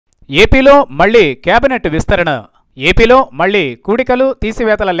ఏపీలో మళ్లీ కేబినెట్ విస్తరణ. ఏపీలో మళ్లీ కూడికలు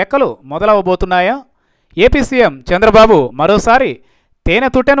తీసివేతల లెక్కలు మొదలవబోతున్నాయా? ఏపీ సీఎం చంద్రబాబు మరోసారి తేనె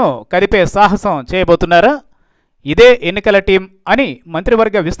తుట్టెను కదిపే సాహసం చేయబోతున్నారా? ఇదే ఎన్నికల టీం అని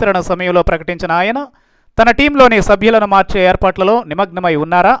మంత్రివర్గ విస్తరణ సమయంలో ప్రకటించిన ఆయన తన టీంలోని సభ్యులను మార్చే ఏర్పాట్లలో నిమగ్నమై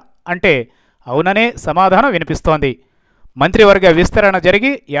ఉన్నారా అంటే అవుననే సమాధానం వినిపిస్తోంది. మంత్రివర్గ విస్తరణ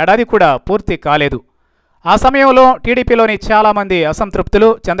జరిగి ఏడాది కూడా పూర్తి కాలేదు. ఆ సమయంలో టీడీపీలోని చాలామంది అసంతృప్తులు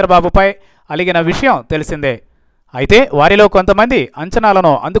చంద్రబాబుపై అలిగిన విషయం తెలిసిందే. అయితే వారిలో కొంతమంది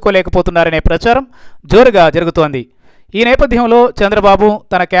అంచనాలను అందుకోలేకపోతున్నారనే ప్రచారం జోరుగా జరుగుతోంది. ఈ నేపథ్యంలో చంద్రబాబు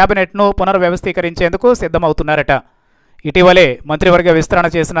తన కేబినెట్ను పునర్వ్యవస్థీకరించేందుకు సిద్ధమవుతున్నారట. ఇటీవలే మంత్రివర్గ విస్తరణ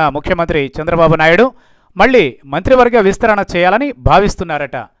చేసిన ముఖ్యమంత్రి చంద్రబాబు నాయుడు మళ్లీ మంత్రివర్గ విస్తరణ చేయాలని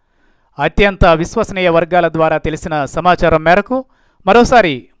భావిస్తున్నారట. అత్యంత విశ్వసనీయ వర్గాల ద్వారా తెలిసిన సమాచారం మేరకు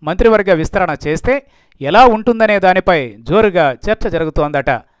మరోసారి మంత్రివర్గ విస్తరణ చేస్తే ఎలా ఉంటుందనే దానిపై జోరుగా చర్చ జరుగుతోందట.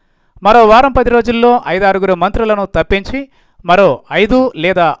 మరో వారం 10 రోజుల్లో 5-6 మంత్రులను తప్పించి మరో 5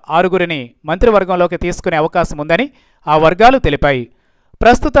 లేదా 6 మంత్రివర్గంలోకి తీసుకునే అవకాశం ఉందని ఆ వర్గాలు తెలిపాయి.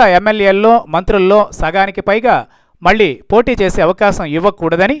 ప్రస్తుత ఎమ్మెల్యేల్లో మంత్రుల్లో సగానికి పైగా మళ్లీ పోటీ చేసే అవకాశం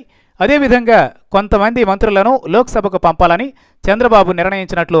ఇవ్వకూడదని, అదేవిధంగా కొంతమంది మంత్రులను లోక్సభకు పంపాలని చంద్రబాబు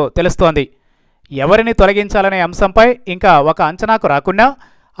నిర్ణయించినట్లు తెలుస్తోంది. ఎవరిని తొలగించాలనే అంశంపై ఇంకా ఒక అంచనాకు రాకున్నా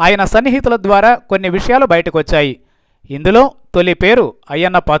ఆయన సన్నిహితుల ద్వారా కొన్ని విషయాలు బయటకొచ్చాయి. ఇందులో తొలి పేరు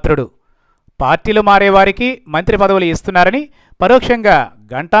అయ్యన్నపాత్రుడు. పార్టీలు మారేవారికి మంత్రి పదవులు ఇస్తున్నారని పరోక్షంగా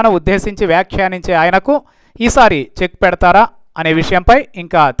గంటాను ఉద్దేశించి వ్యాఖ్యానించే ఆయనకు ఈసారి చెక్ పెడతారా అనే విషయంపై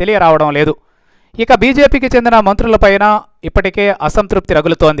ఇంకా తెలియరావడం లేదు. ఇక బీజేపీకి చెందిన మంత్రులపైన ఇప్పటికే అసంతృప్తి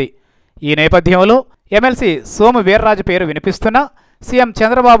రగులుతోంది. ఈ నేపథ్యంలో ఎమ్మెల్సీ సోము వీర్రాజు పేరు వినిపిస్తున్నా సీఎం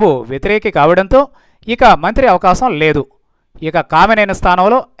చంద్రబాబు వ్యతిరేకి కావడంతో ఇక మంత్రి అవకాశం లేదు. ఇక కామినేని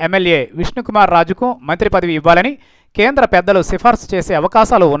స్థానంలో ఎమ్మెల్యే విష్ణుకుమార్ రాజుకు మంత్రి పదవి ఇవ్వాలని కేంద్ర పెద్దలు సిఫార్సు చేసే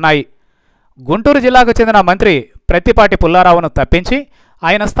అవకాశాలు ఉన్నాయి. గుంటూరు జిల్లాకు చెందిన మంత్రి ప్రత్తిపాటి పుల్లారావును తప్పించి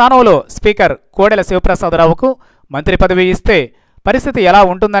ఆయన స్థానంలో స్పీకర్ కోడెల శివప్రసాదరావుకు మంత్రి పదవి ఇస్తే పరిస్థితి ఎలా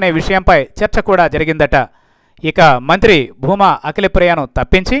ఉంటుందనే విషయంపై చర్చ కూడా జరిగిందట. ఇక మంత్రి భూమా అఖిల ప్రియను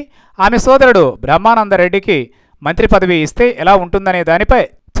తప్పించి ఆమె సోదరుడు బ్రహ్మానందరెడ్డికి మంత్రి పదవి ఇస్తే ఎలా ఉంటుందనే దానిపై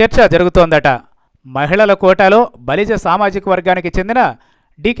చర్చ జరుగుతోందట. మహిళల కోటాలో బలిజ సామాజిక వర్గానికి చెందిన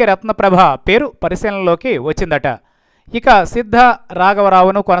డీకే రత్నప్రభ పేరు పరిశీలనలోకి వచ్చిందట. ఇక సిద్ధ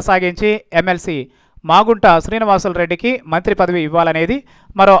రాఘవరావును కొనసాగించి ఎమ్మెల్సీ మాగుంట శ్రీనివాసులరెడ్డికి మంత్రి పదవి ఇవ్వాలనేది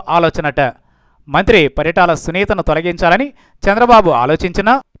మరో ఆలోచనట. మంత్రి పరిటాల సునీతను తొలగించాలని చంద్రబాబు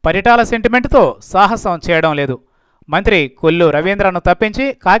ఆలోచించినా పరిటాల సెంటిమెంట్తో సాహసం చేయడం లేదు. మంత్రి కొల్లు రవీంద్రను తప్పించి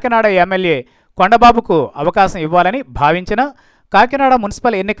కాకినాడ ఎమ్మెల్యే కొండబాబుకు అవకాశం ఇవ్వాలని భావించిన కాకినాడ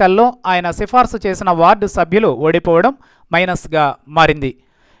మున్సిపల్ ఎన్నికల్లో ఆయన సిఫార్సు చేసిన వార్డు సభ్యులు ఓడిపోవడం మైనస్గా మారింది.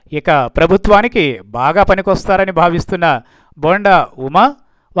 ఇక ప్రభుత్వానికి బాగా పనికొస్తారని భావిస్తున్న బోండా ఉమా,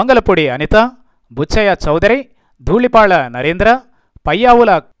 వంగలపూడి అనిత, బుచ్చయ్య చౌదరి, ధూళిపాళ్ల నరేంద్ర,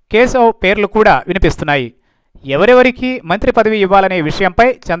 పయ్యావుల కేశవ్ పేర్లు కూడా వినిపిస్తున్నాయి. ఎవరెవరికి మంత్రి పదవి ఇవ్వాలనే విషయంపై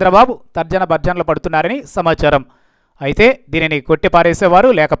చంద్రబాబు తర్జన భర్జనలు పడుతున్నారని సమాచారం. అయితే దీనిని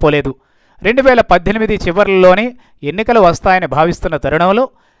కొట్టిపారేసేవారు లేకపోలేదు. 2018 చివరిలోనే ఎన్నికలు వస్తాయని భావిస్తున్న తరుణంలో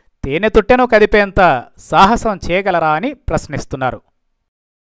తేనె తుట్టెను కదిపేంత సాహసం చేయగలరా అని ప్రశ్నిస్తున్నారు.